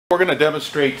We're going to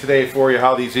demonstrate today for you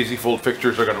how these easy fold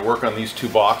fixtures are going to work on these two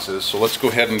boxes. So let's go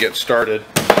ahead and get started.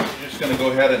 You're just going to go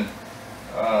ahead and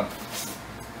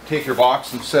take your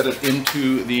box and set it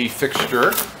into the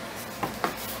fixture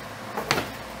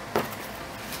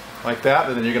like that,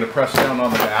 and then you're going to press down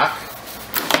on the back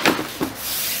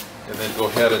and then go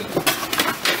ahead and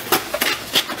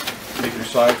make your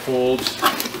side folds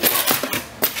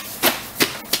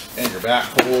and your back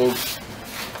folds.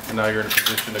 And now you're in a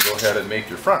position to go ahead and make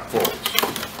your front folds.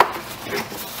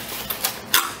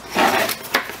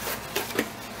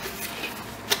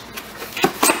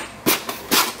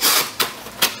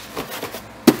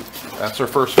 That's our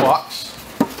first box.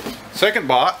 Second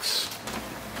box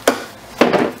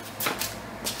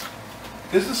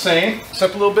is the same,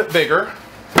 except a little bit bigger.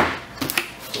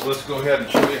 So let's go ahead and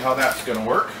show you how that's going to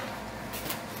work.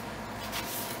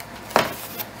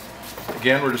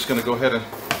 Again, we're just going to go ahead and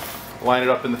line it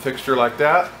up in the fixture like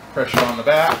that, pressure on the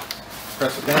back,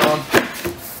 press it down, and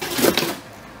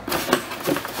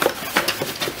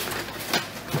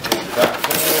your back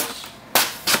folds.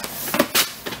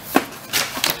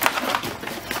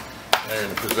 Now you're in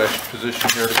the position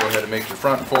here to go ahead and make your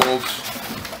front folds.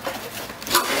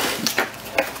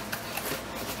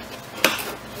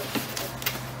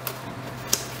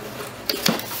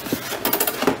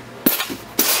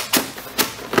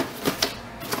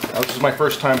 This is my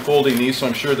first time folding these, so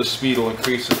I'm sure the speed will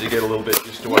increase as you get a little bit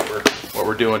used to what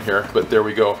we're doing here. But there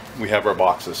we go. We have our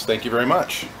boxes. Thank you very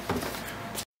much.